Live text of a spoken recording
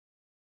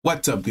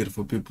What's up,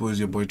 beautiful people? It's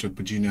your boy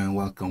Drogbajr Jr. and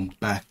welcome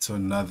back to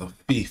another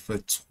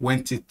FIFA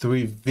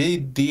 23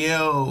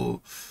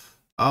 video.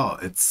 Oh,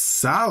 it's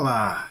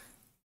Salah.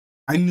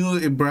 I knew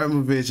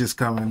Ibrahimovic is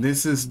coming.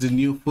 This is the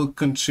new Fut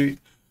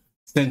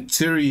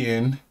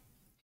Centurion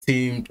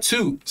Team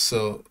 2.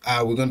 So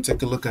we're gonna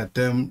take a look at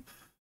them.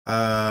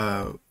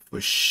 For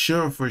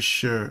sure.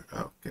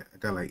 Okay, I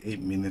got like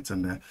 8 minutes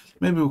on that.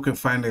 Maybe we can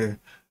find a.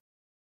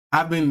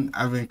 I've been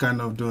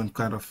kind of doing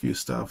quite a few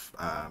stuff.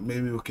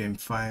 Maybe we can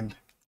find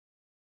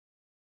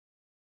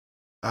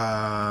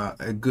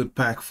a good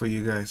pack for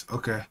you guys.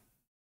 Okay,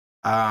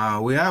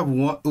 we have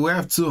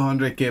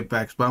 200k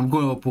packs, but I'm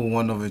going to open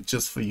one of it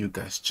just for you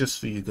guys.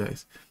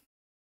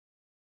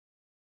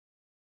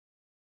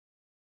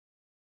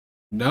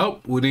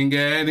 Nope, we didn't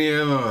get any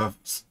of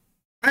us.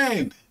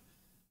 And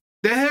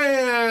the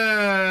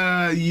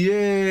hell,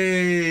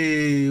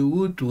 yay,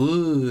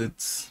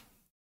 Woods.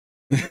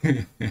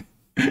 It's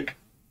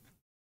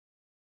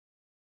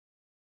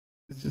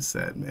just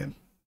sad, man.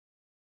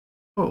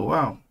 Oh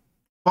wow,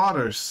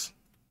 Potters.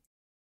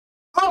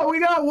 Oh, we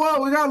got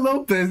one. We got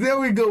Lopez. There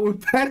we go. We're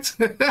back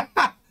to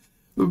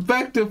we're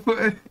back to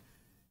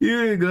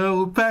here we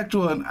go. We packed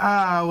one.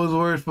 I was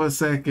worried for a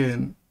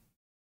second.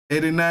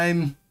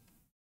 89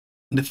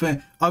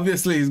 defense.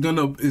 Obviously, he's not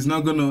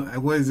gonna.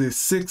 What is it?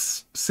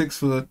 6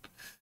 foot.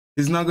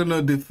 He's not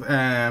gonna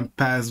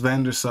pass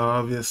Van der Sar,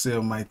 obviously,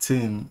 on my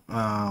team.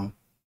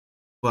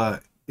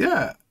 But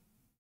yeah,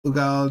 we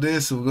got all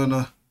this. We're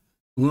gonna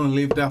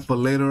leave that for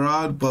later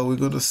on, but we're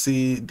gonna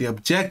see the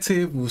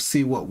objective. We'll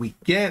see what we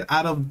get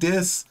out of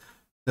this,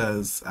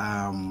 because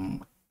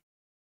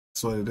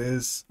that's what it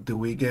is. Do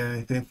we get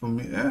anything from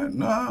me?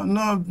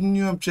 No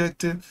new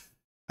objective.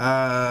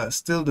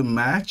 Still the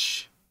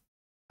match.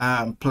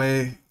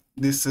 Play.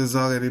 This has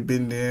already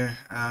been there.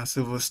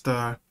 Silver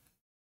Star.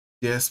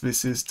 The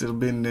SBC has still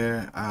been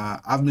there.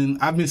 I've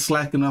been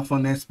slacking off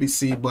on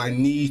SBC, but I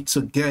need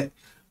to get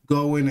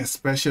going,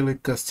 especially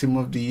because Team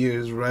of the Year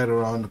is right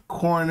around the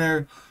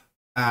corner.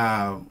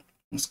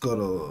 Let's go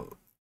to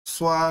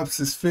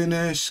swaps. Is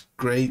finished.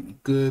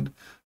 Great, good.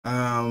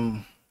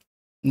 No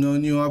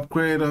new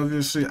upgrade,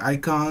 obviously.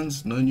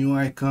 Icons, no new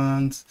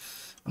icons,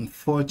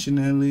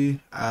 unfortunately.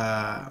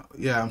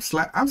 Yeah,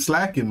 I'm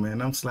slacking,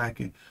 man. I'm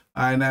slacking.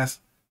 All right, that's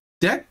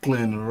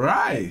Declan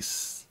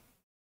Rice,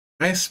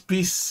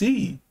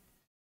 SBC.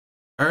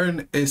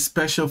 Earn a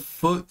special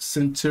Fut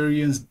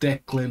Centurions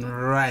Declan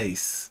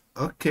Rice.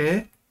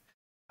 Okay.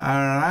 All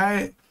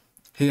right.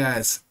 He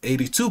has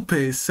 82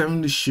 pace,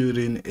 70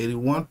 shooting,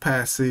 81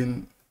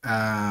 passing,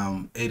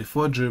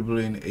 84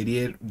 dribbling,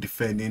 88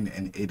 defending,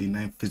 and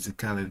 89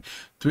 physicality.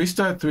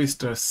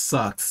 3-star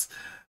sucks.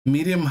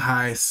 Medium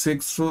high,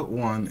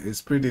 6'1"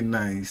 is pretty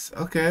nice.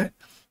 Okay.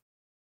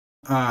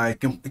 I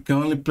can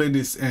only play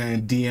this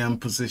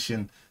DM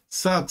position.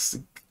 Sucks.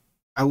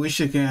 I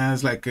wish it can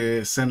has like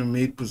a center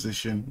mid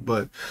position,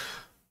 but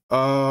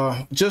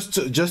just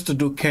to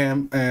do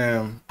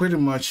pretty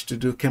much to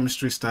do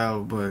chemistry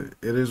style, but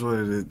it is what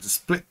it is. The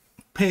split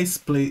pace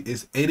play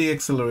is 80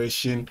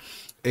 acceleration,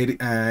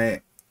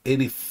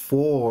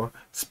 84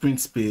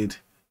 sprint speed.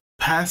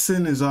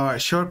 Passing is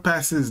alright. Short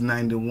passes is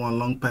 91,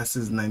 long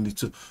passes is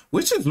 92,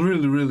 which is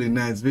really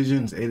nice.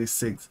 Vision is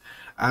 86,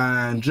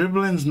 and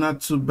dribbling is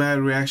not too bad.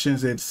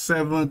 Reactions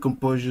 87,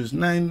 composure is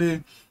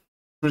 90.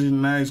 Pretty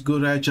nice,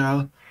 good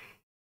agile.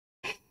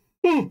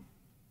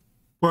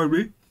 Pardon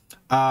me.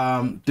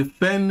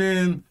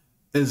 Defending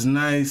is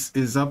nice,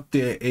 is up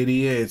there,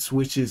 88,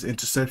 which is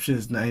interception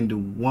is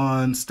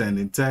 91,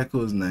 standing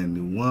tackles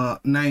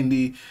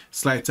 90,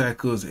 slide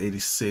tackles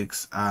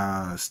 86,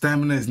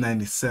 stamina is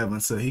 97,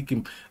 so he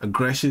can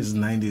aggression is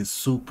 90, is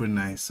super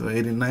nice. So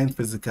 89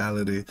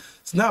 physicality,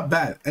 it's not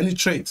bad. Any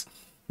traits: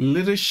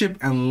 leadership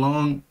and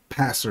long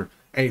passer.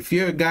 Hey, if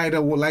you're a guy that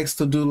likes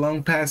to do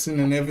long passing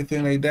and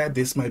everything like that,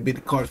 this might be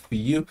the card for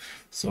you.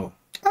 So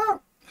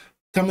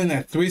coming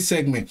at 3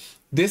 segment.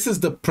 This is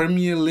the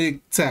Premier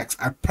League tax.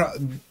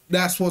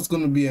 That's what's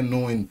going to be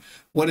annoying.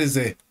 What is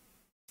it?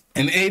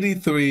 An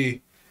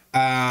 83,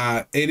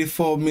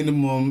 84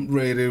 minimum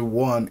rated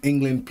 1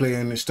 England player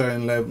in the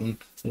starting 11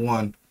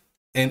 1,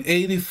 an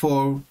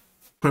 84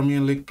 Premier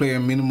League player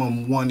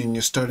minimum 1 in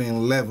your starting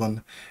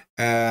 11,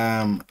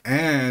 and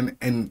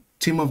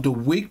team of the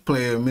week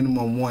player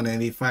minimum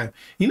 185.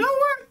 You know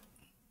what?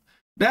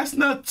 That's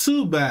not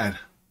too bad.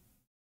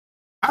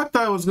 I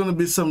thought it was going to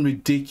be some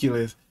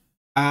ridiculous.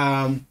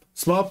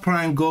 Small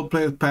prime gold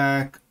players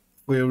pack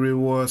for your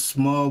reward,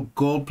 small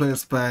gold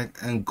players pack,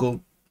 and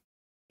gold.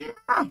 Yeah.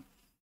 I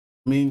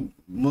mean,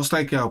 most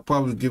likely I'll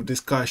probably give this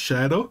card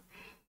Shadow.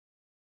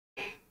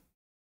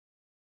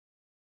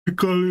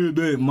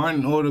 Because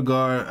Martin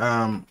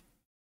Odegaard,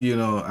 you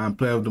know,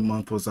 player of the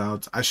month was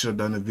out. I should have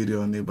done a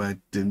video on it, but I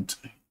didn't.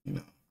 You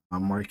know, my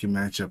market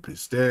matchup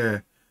is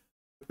there.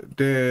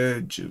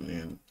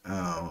 Julian.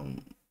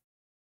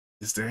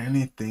 Is there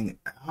anything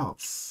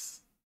else?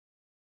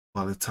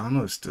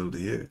 Politano is still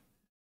there.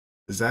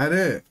 Is that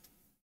it?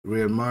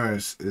 Riyad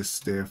Mahrez is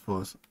there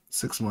for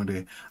 6 more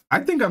days. I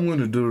think I'm going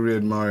to do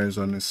Riyad Mahrez,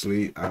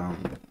 honestly.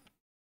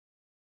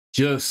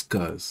 Just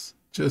cause,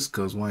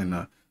 why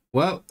not?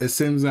 Well, it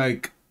seems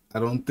like I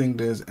don't think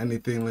there's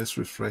anything. Let's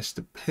refresh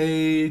the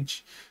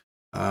page.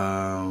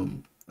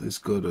 Let's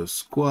go to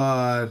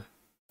squad.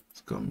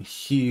 Let's come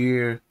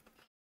here.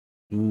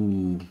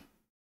 Ooh.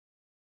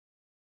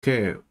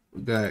 Okay,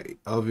 we got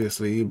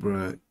obviously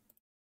Ibra,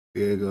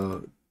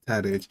 Diego,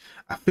 Tadic.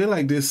 I feel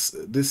like this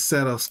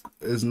setup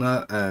is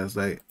not as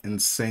like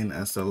insane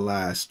as the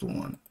last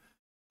one.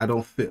 I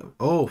don't feel.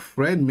 Oh,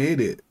 Fred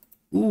made it.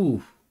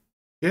 Ooh.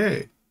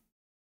 Okay.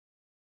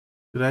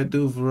 Did I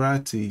do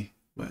Verratti?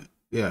 But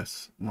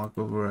yes,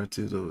 Marco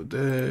Verratti is over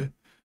there.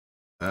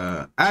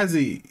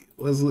 Azzy,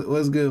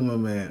 what's good, my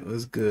man?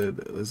 What's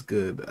good? What's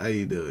good? How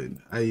you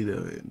doing? How you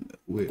doing?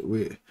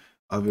 We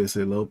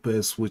obviously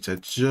Lopez, which I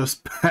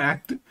just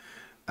packed.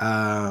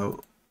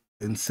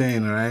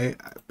 Insane, right?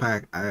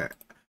 I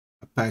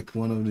packed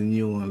one of the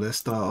new ones. Let's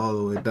start all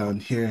the way down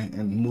here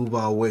and move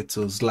our way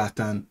to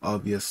Zlatan,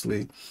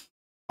 obviously.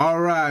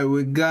 All right,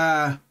 we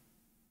got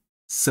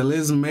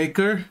Celiz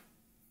Maker.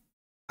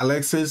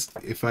 Alexis,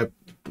 if I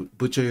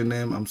butcher your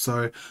name, I'm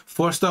sorry.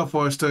 4-star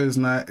is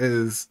not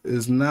is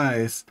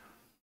nice.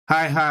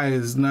 High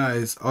is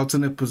nice.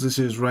 Alternate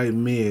position is right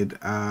mid.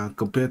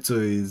 Compared to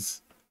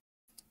his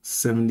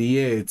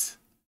 78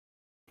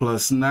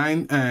 plus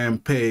 9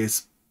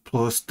 pace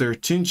plus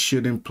 13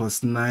 shooting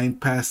plus 9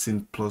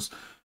 passing plus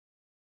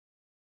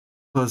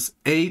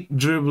 8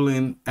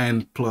 dribbling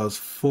and plus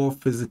 4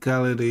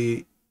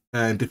 physicality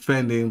and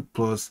defending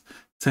plus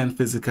 10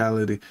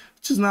 physicality,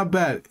 which is not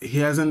bad. He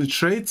has any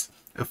traits?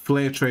 A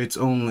flair traits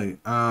only.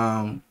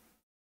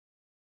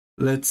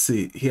 Let's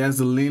see. He has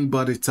a lean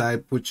body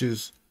type, which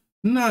is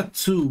not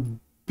too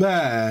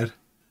bad.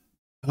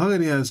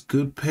 Already has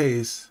good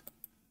pace.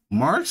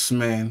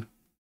 Marksman.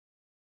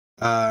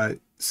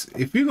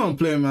 If you're gonna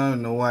play him out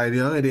in the wide, he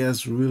already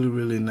has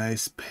really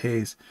nice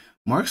pace.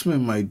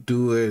 Marksman might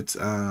do it.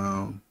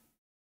 I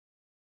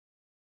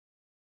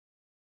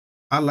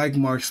like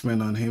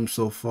Marksman on him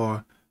so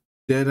far.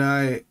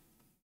 Deadeye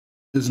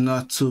is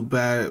not too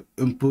bad.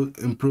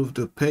 Improve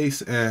the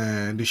pace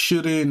and the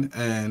shooting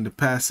and the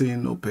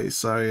passing. No pace,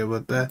 sorry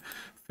about that.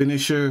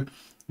 Finisher,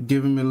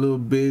 give him a little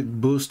bit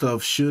boost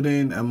of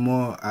shooting and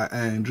more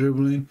and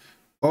dribbling.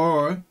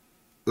 Or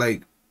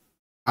like,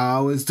 I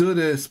always do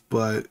this,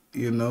 but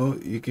you know,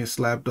 you can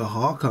slap the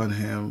hawk on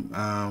him.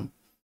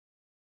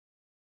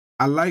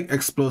 I like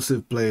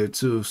explosive player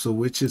too, so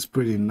which is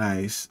pretty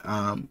nice.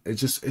 It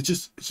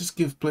just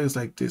gives players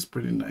like this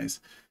pretty nice.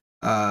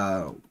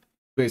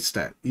 Great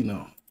stat, you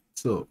know.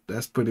 So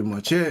that's pretty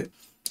much it.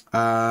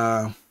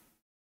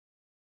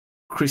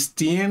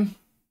 Christian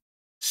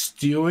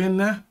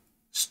Stuani.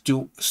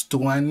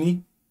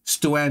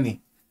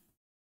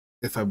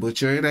 If I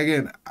butcher it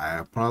again, I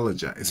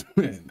apologize,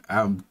 man.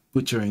 I'm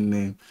butchering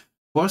name.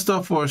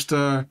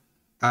 4-star,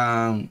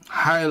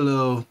 high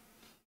low,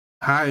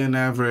 high and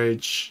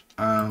average,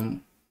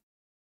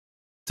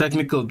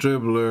 technical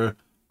dribbler,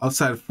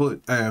 outside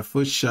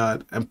foot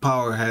shot, and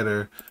power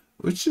header,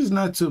 which is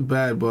not too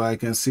bad, but I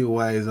can see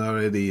why it's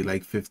already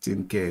like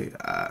 15K.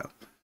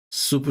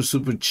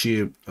 Super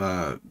cheap,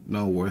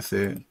 not worth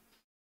it.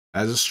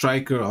 As a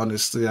striker,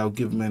 honestly, I'll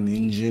give him an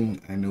engine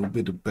and it will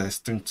be the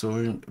best thing to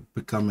him.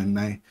 Become a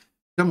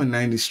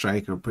 90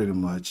 striker pretty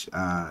much.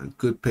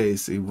 Good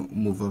pace, he will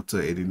move up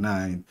to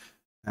 89.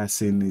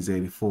 Passing is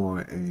 84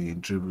 and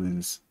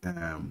dribbling's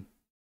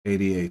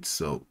 88.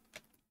 So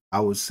I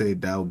would say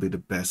that would be the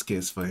best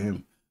case for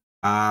him.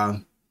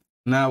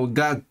 Now we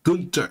got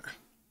Gunter,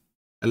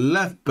 a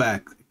left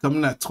back,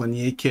 coming at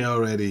 28K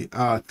already.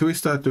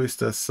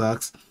 3-star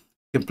sucks.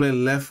 Can play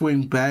left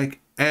wing back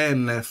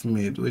and left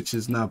mid, which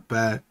is not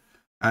bad.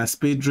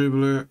 Speed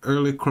dribbler,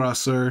 early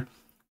crosser,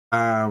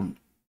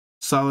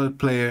 solid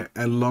player,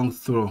 and long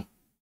throw.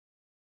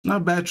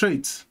 Not bad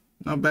traits.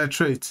 Not bad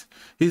traits.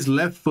 He's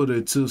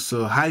left-footed too,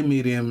 so high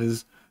medium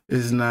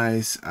is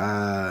nice.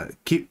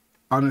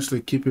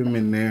 Honestly keep him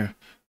in there.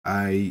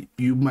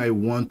 You might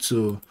want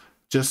to,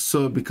 just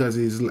so, because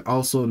he's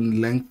also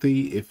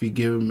lengthy, if you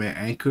give him an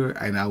anchor,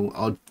 and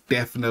I'll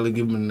definitely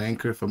give him an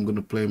anchor if I'm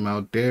gonna play him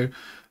out there.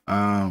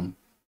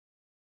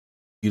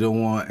 You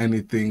don't want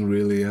anything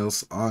really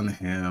else on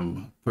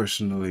him.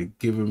 Personally,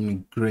 give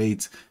him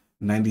great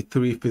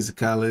 93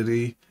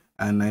 physicality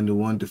and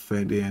 91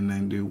 defending and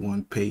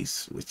 91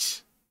 pace,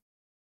 which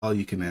all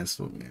you can ask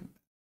for, man.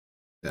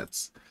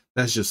 That's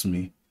just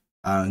me.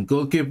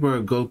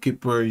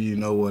 Goalkeeper, you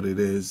know what it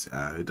is.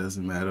 It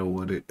doesn't matter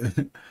what it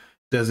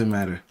doesn't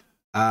matter.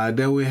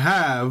 Then we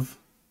have,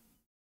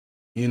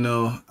 you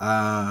know,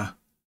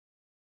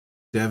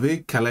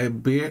 David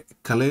Calabria.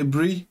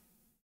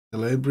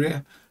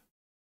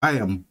 I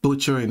am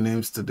butchering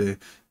names today.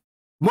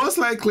 Most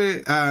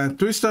likely,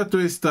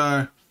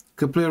 3-star,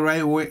 could play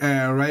right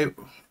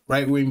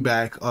wing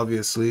back.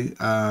 Obviously,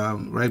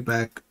 right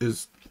back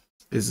is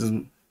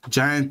a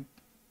giant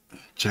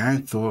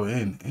throw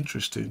in.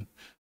 Interesting.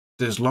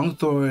 There's long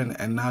throw in,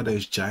 and now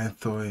there's giant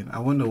throw in. I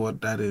wonder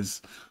what that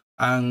is.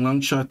 Long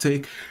shot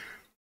take.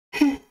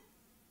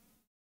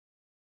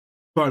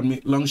 Pardon me,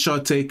 long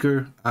shot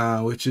taker,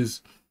 which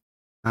is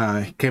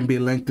Can be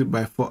lengthened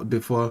by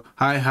default.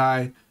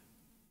 High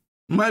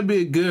might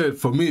be good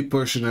for me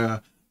personally.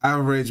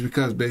 Average,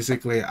 because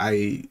basically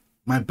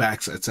my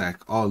backs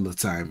attack all the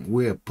time.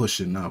 We're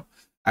pushing up.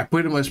 I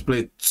pretty much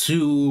play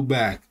 2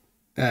 back.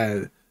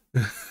 Give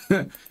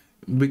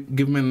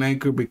me an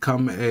anchor,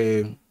 become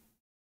a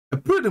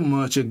pretty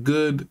much a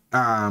good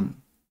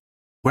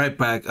right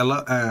back. A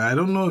lot. I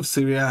don't know if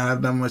Syria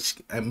have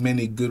that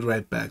many good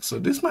right backs, so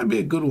this might be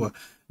a good one.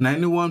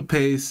 91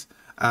 pace,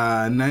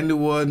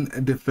 91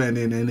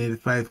 defending, and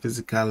 85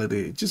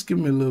 physicality. Just give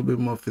me a little bit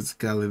more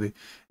physicality.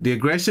 The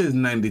aggression is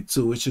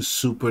 92, which is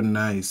super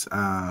nice.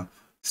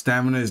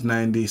 Stamina is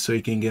 90, so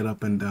you can get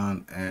up and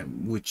down,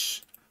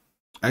 which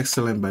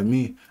excellent by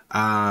me.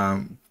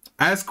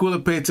 As Cooler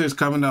Pater is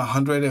coming to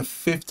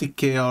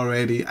 150k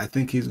already. I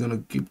think he's gonna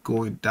keep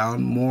going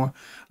down more.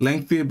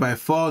 Lengthy by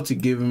fall to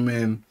give him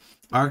an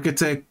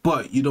architect,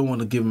 but you don't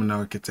want to give him an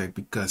architect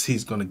because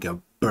he's gonna get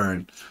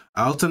burned.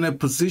 Alternate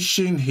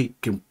position, he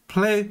can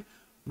play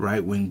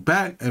right wing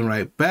back and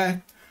right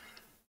back.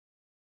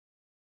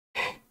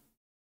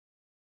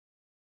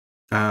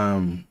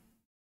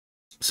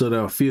 So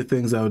there are a few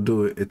things I would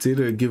do. It's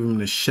either give him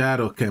the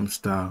shadow cam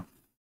style,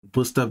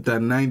 boost up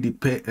that 90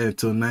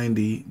 to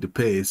 90 the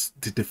pace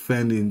to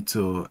defend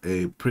into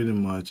a pretty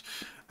much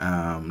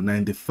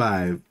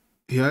 95.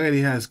 He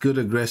already has good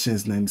aggression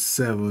is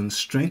 97,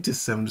 strength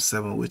is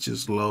 77, which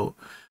is low.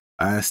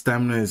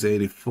 Stamina is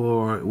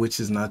 84, which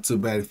is not too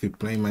bad if you're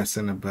playing my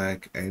center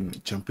back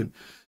and jumping.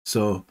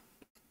 So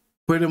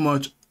pretty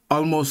much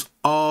almost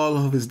all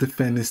of his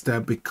defending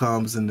stat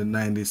becomes in the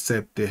 90,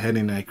 except the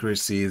heading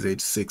accuracy is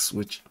 86,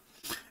 which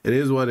it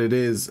is what it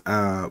is,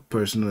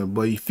 personally.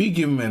 But if you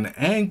give him an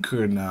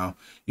anchor now,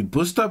 you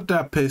boost up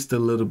that pace a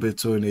little bit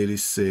to an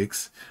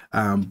 86,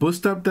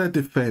 boost up that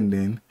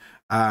defending,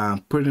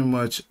 pretty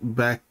much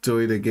back to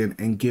it again,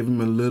 and give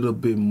him a little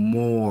bit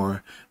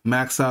more,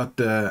 max out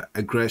the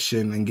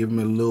aggression and give him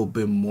a little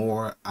bit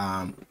more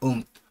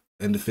oomph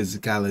in the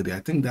physicality. I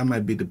think that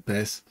might be the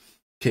best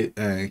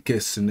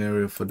case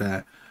scenario for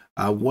that.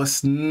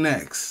 What's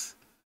next?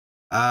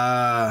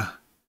 Bergini.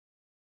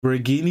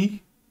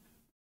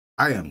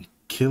 I am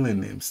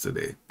killing names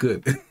today.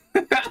 Good.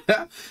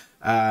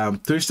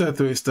 3-star,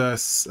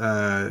 3-stars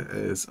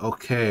is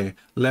okay.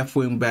 Left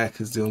wing back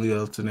is the only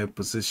alternate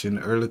position.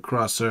 Early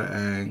crosser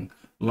and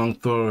long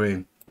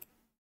throwing.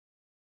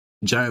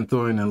 Giant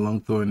throwing and long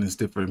throwing is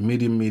different.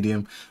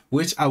 Medium,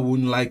 which I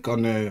wouldn't like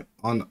on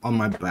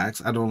my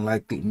backs. I don't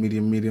like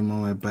medium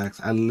on my backs.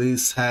 At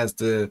least has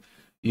the,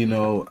 you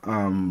know,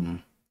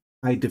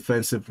 high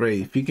defensive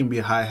rate. If you can be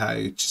high,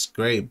 it's just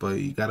great, but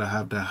you gotta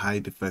have that high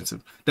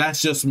defensive.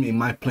 That's just me.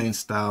 My playing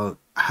style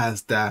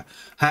has that.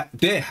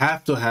 They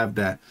have to have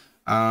that.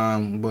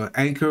 But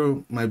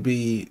anchor might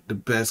be the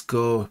best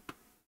goal.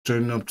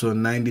 Turning up to a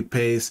 90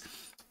 pace,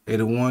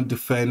 81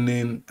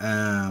 defending,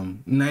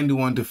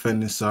 91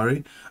 defending,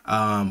 sorry,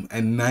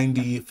 and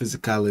 90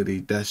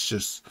 physicality. That's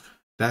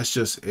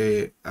just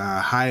a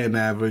high and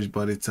average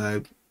body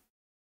type.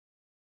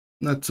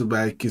 Not too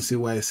bad. You can see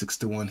why he's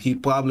 61. He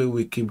probably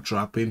will keep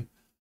dropping.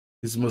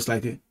 He's most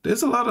likely.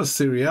 There's a lot of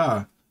Serie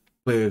A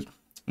players.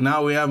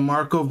 Now we have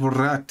Marco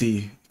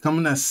Verratti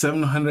coming at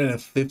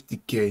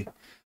 750k.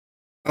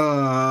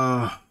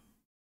 4-star,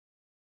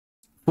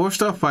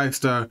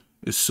 5-star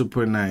is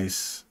super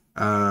nice.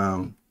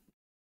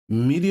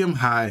 Medium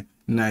high,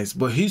 nice.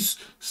 But his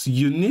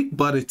unique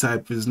body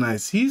type is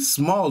nice. He's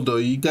small though.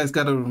 You guys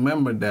gotta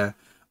remember that.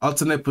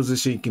 Alternate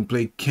position, you can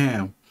play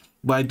cam.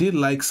 But I did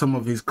like some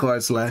of his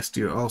cards last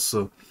year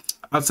also.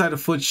 Outside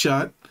of foot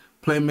shot,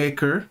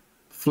 playmaker,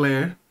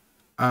 flair,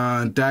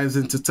 dives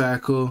into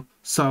tackle,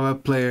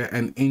 solid player,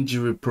 and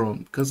injury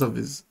prone because of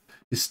his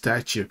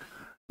stature.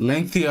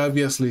 Lengthy,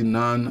 obviously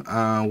none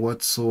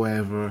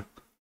whatsoever.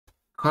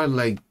 Card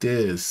like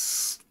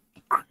this,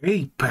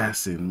 great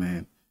passing,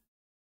 man.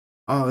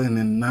 Oh, in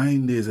the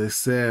 90s, I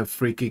said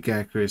free kick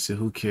accuracy,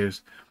 who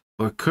cares?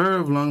 But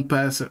curve, long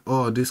passer,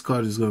 oh, this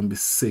card is going to be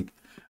sick.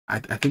 I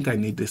think I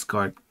need this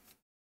card.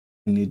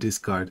 I need this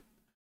card.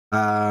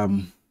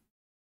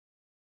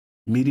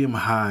 Medium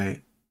high.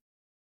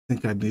 I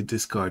think I need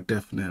this card,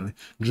 definitely.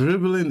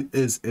 Dribbling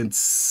is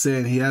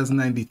insane. He has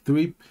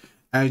 93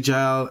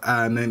 agile,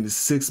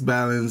 96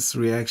 balance,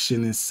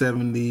 reaction is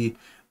 70,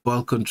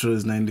 ball control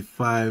is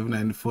 95,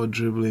 94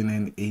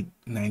 dribbling, and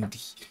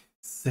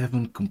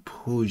 97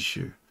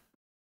 composure.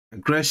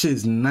 Aggression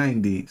is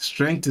 90.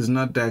 Strength is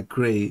not that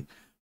great,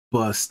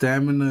 but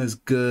stamina is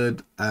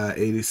good,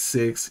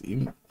 86.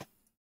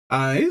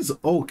 It's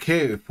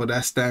okay for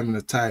that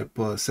stamina type,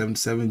 but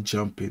 77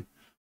 jumping.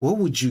 What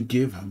would you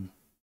give him?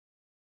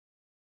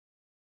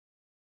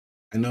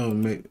 I know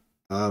a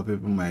lot of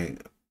people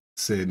might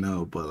say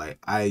no, but like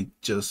I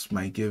just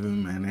might give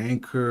him an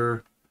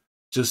anchor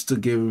just to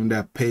give him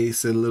that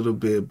pace a little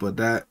bit, but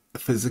that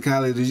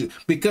physicality,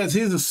 because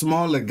he's a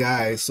smaller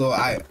guy, so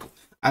I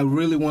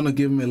really want to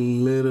give him a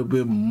little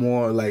bit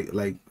more like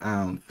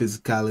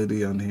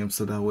physicality on him,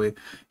 so that way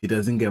he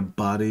doesn't get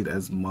bodied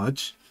as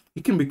much. He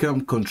can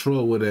become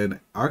control with an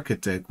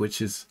architect, which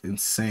is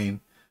insane.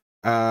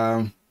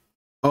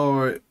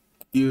 or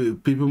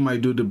people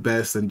might do the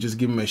best and just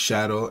give him a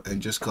shadow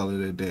and just call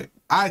it a day.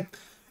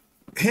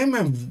 Him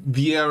and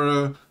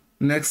Vieira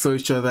next to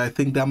each other, I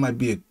think that might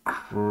be a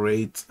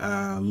great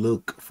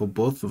look for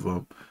both of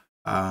them.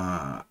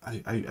 I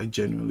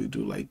genuinely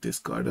do like this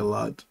card a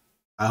lot.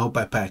 I hope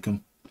I pack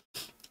him.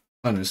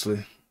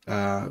 Honestly,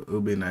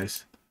 it'll be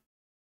nice.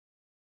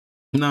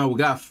 Now we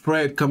got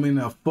Fred coming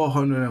at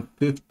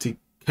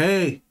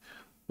 450k.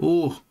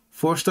 Ooh,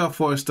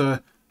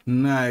 4-star,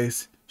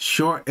 nice,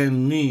 short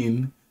and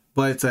lean.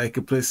 But I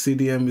could play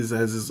CDM as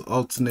his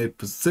alternate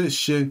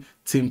position.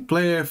 Team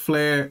player,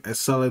 flair, a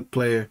solid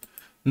player.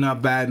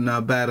 Not bad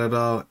at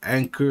all.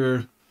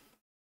 Anchor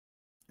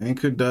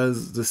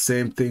does the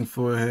same thing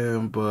for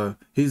him, but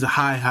he's a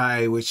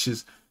high, which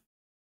is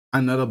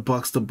another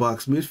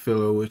box-to-box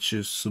midfielder, which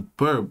is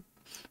superb.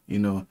 You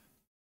know,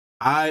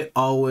 I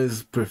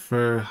always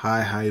prefer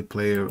high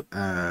player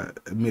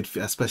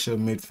midfield, especially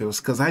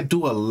midfielders, because I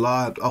do a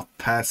lot of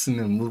passing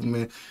and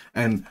movement,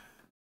 and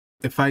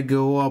if I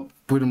go up,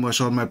 pretty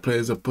much all my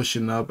players are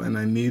pushing up, and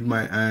I need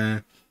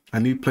my I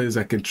need players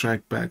that can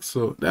track back.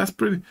 So that's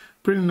pretty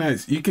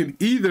nice. You can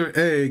either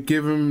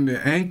give him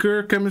the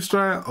anchor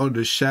chemistry or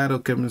the shadow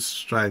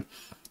chemistry.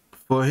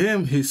 For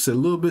him, he's a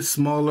little bit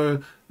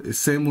smaller.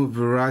 Same with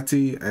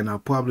Verratti, and I'll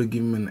probably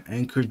give him an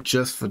anchor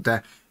just for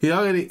that.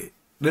 The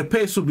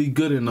pace will be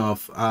good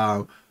enough.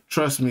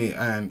 Trust me.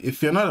 And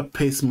if you're not a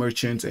pace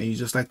merchant and you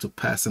just like to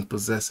pass and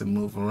possess and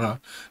move around,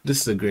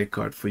 this is a great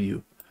card for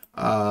you.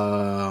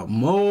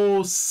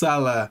 Mo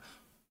Salah.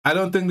 I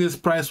don't think this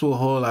price will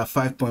hold at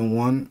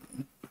 5.1,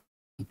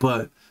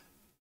 but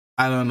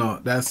I don't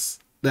know. That's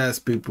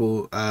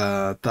people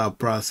thought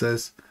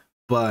process.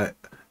 But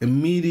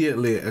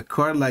immediately a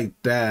card like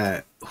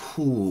that,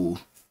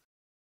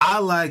 I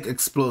like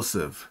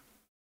explosive.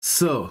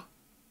 So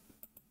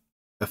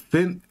a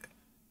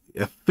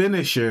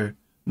finisher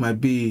might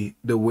be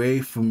the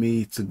way for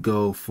me to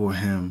go for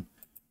him.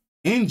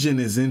 Engine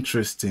is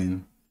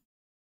interesting.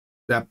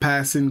 That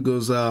passing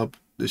goes up.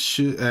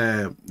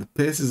 The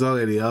pace is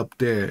already up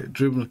there,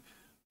 dribbling.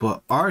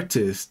 But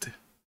artist,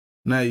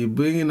 now you're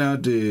bringing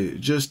out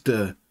just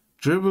the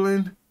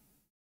dribbling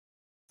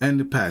and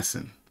the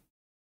passing.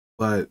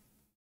 But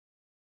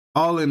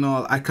all in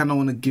all, I kind of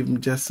want to give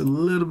him just a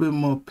little bit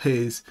more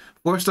pace.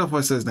 First off,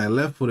 I says now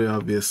left footed,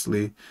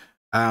 obviously.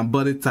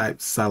 Body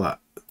type, Salah.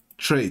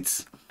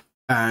 Traits,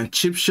 and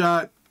chip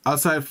shot,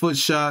 outside foot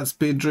shot,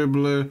 speed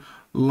dribbler,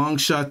 long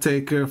shot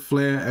taker,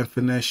 flair, and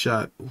finesse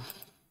shot.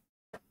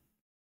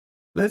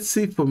 Let's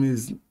see from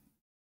his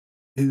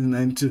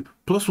 92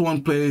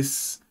 +1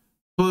 place,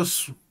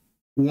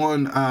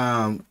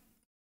 +1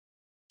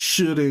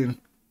 shooting,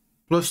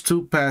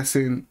 +2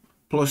 passing,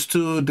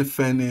 +2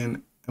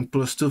 defending, and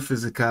 +2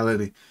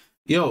 physicality.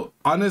 Yo,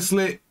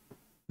 honestly,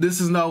 this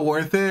is not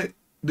worth it.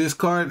 This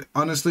card,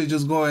 honestly,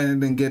 just go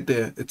ahead and get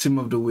the team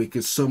of the week.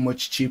 It's so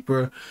much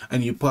cheaper,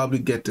 and you probably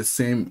get the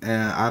same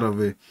out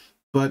of it.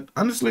 But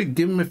honestly,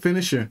 give him a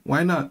finisher.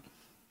 Why not?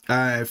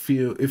 If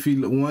you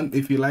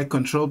like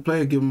control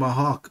play, give him a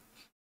hawk.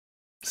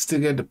 Still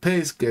get the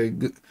pace, get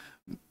good,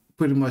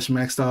 pretty much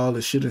maxed out all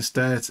the shooting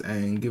stats,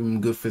 and give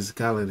him good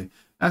physicality.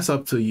 That's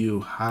up to you,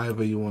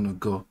 however you want to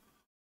go.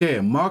 Okay,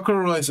 Marco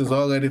Reus is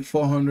already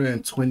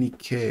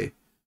 420k.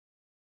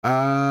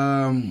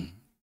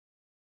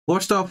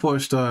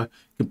 4-star.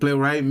 Can play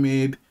right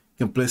mid,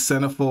 can play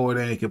center forward,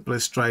 and he can play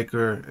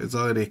striker. It's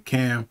already a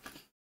cam.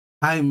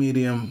 High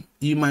medium.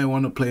 You might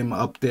want to play him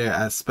up there,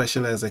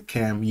 especially as a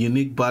cam.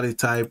 Unique body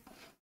type.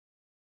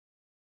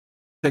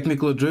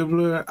 Technical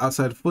dribbler,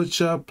 outside foot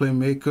shot,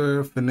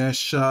 playmaker, finesse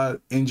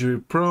shot, injury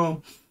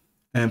prone,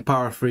 and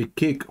power free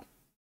kick.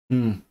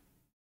 I'll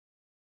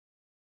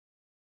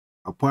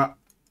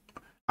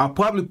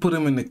probably put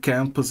him in the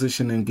cam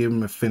position and give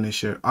him a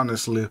finisher,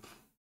 honestly.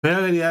 He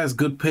already has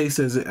good pace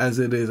as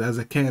it is. As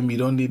a cam, you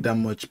don't need that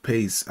much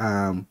pace.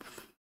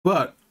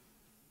 But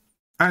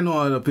I know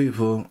other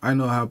people. I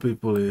know how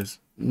people is.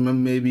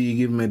 Maybe you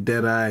give him a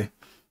dead eye.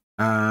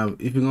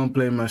 If you're gonna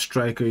play him a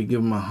striker, you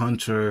give him a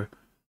hunter.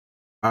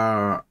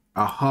 A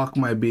hawk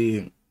might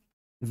be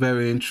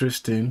very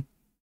interesting.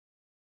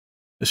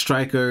 A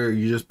striker,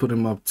 you just put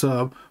him up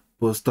top,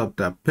 boost up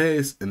that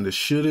pace, and the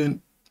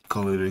shooting,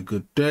 call it a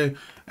good day.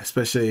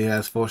 Especially he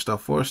has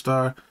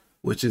 4-star,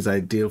 which is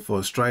ideal for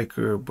a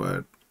striker,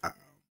 but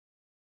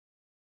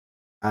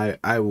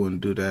I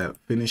wouldn't do that.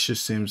 Finisher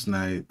seems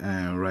nice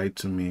and right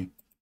to me.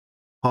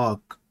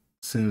 Hawk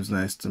seems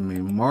nice to me.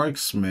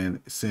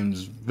 Marksman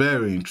seems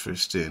very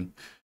interesting.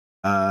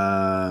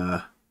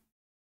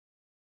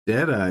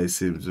 Deadeye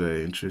seems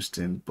very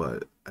interesting,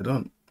 but I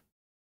don't.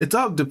 It's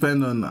all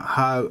depend on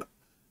how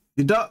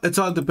you don't. It's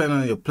all depend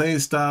on your playing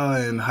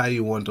style and how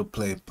you want to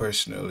play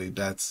personally.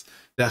 That's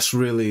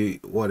really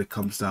what it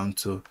comes down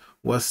to.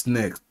 What's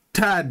next?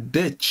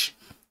 Tadic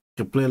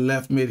can play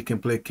left mid, can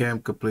play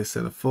cam, can play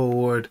center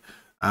forward.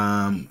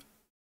 You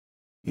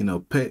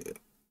know,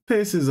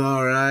 Pace is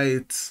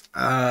alright.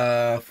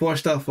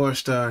 4-star,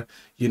 4-star.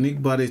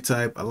 Unique body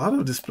type. A lot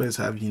of these players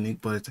have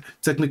unique body type.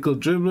 Technical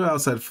dribbler,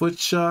 outside foot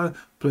shot,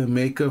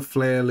 playmaker,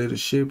 flair,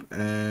 leadership,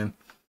 and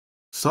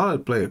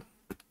solid player.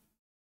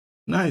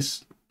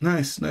 Nice.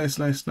 Nice, nice,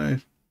 nice,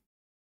 nice.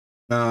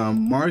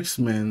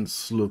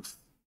 Marksman's looks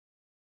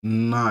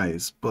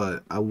nice,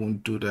 but I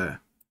won't do that.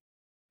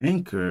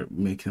 Anchor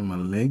make him a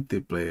lengthy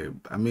player.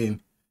 I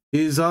mean,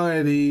 he's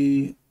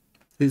medium.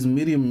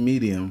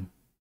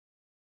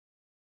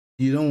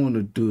 You don't want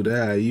to do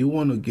that. You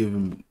want to give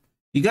him,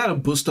 you got to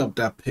boost up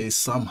that pace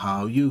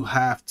somehow. You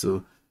have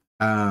to,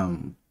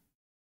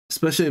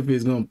 especially if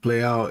he's going to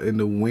play out in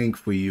the wing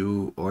for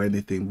you or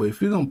anything. But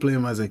if you're going to play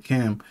him as a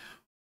cam,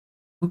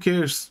 who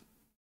cares?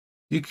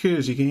 Who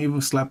cares? You can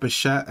even slap a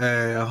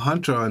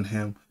hunter on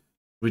him,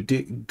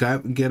 get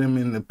him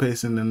in the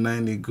pace in the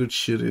 90, good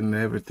shooting and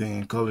everything,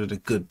 and call it a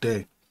good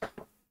day.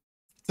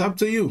 It's up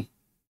to you.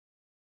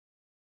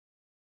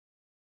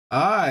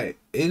 All right,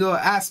 Ego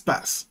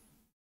Aspas.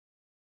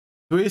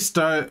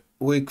 3-star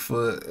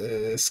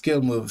Wakefoot,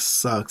 skill move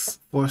sucks.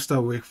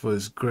 4-star Wakefoot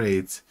is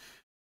great.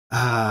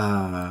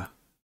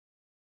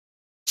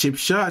 Chip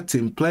shot,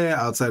 team player,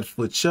 outside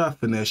foot shot,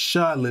 finesse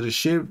shot,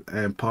 leadership,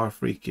 and power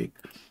free kick.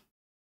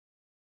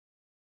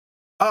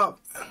 Up,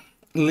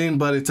 lean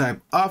body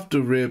type, off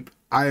the rip.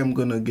 I am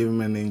gonna give him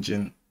an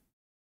engine.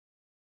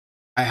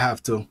 I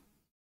have to.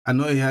 I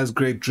know he has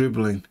great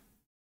dribbling.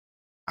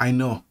 I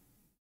know,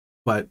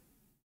 but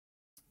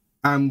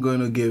I'm going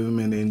to give him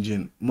an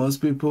engine.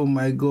 Most people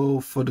might go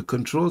for the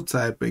control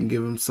type and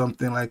give him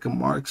something like a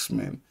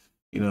marksman.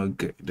 You know,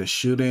 get the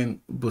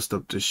shooting, boost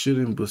up the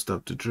shooting, boost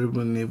up the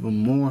dribbling even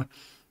more,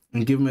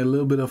 and give him a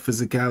little bit of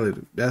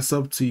physicality. That's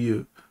up to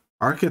you.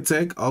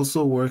 Architect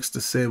also works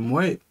the same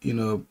way. You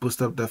know,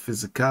 boost up that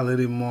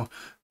physicality more,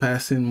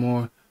 passing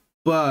more.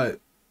 But,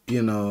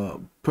 you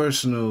know,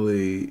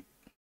 personally,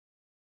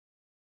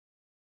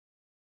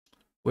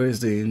 where's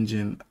the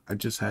engine? I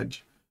just had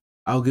you.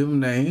 I'll give him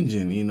that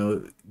engine, you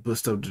know,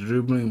 boost up the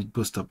dribbling,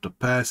 boost up the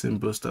passing,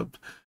 boost up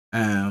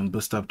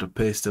the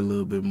pace a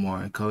little bit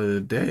more and call it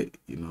a day,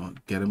 you know,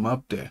 get him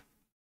up there.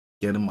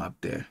 Get him up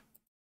there.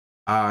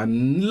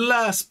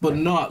 Last but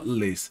not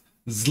least,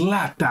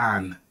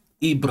 Zlatan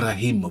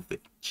Ibrahimovic.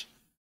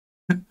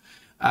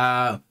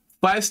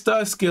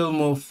 5-star skill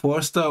move,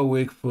 4-star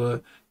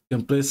Wakefoot,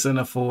 can play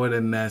center forward,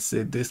 and that's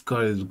it. This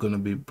card is gonna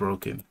be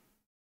broken.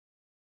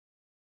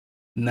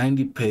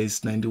 90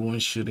 pace, 91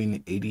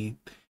 shooting,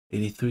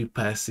 83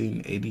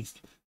 passing,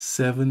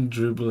 87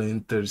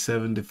 dribbling,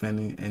 37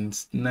 defending, and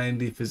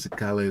 90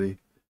 physicality.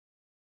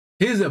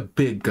 He's a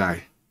big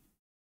guy.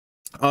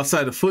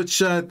 Outside the foot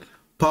shot,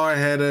 power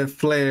header,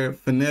 flare,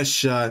 finesse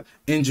shot,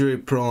 injury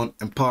prone,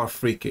 and power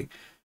free kick.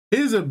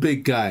 He's a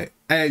big guy.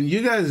 And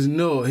you guys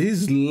know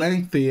he's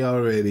lengthy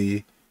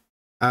already.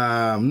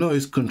 No,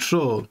 he's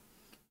controlled.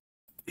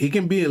 He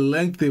can be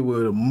lengthy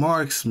with a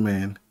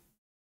marksman,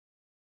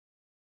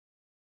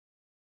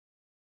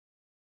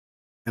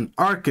 an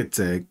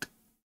architect.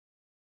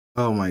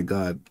 Oh my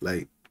god,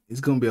 like,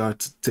 it's gonna be hard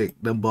to take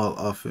the ball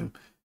off him.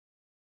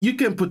 You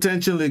can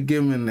potentially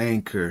give him an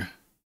anchor.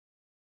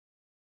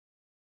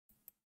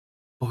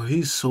 Oh,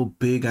 he's so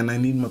big, and I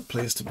need my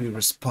players to be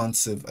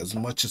responsive as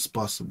much as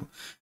possible.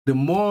 The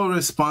more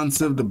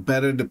responsive, the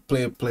better the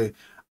player play.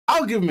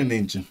 I'll give him an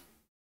engine.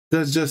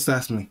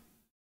 That's me.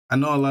 I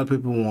know a lot of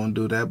people won't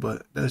do that,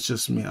 but that's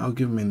just me. I'll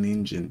give him an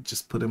engine.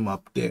 Just put him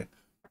up there.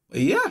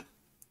 But yeah,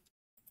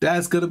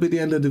 that's gonna be the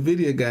end of the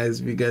video, guys.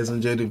 If you guys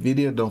enjoyed the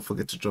video, don't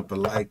forget to drop a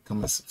like,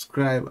 comment,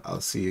 subscribe.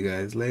 I'll see you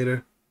guys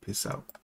later. Peace out.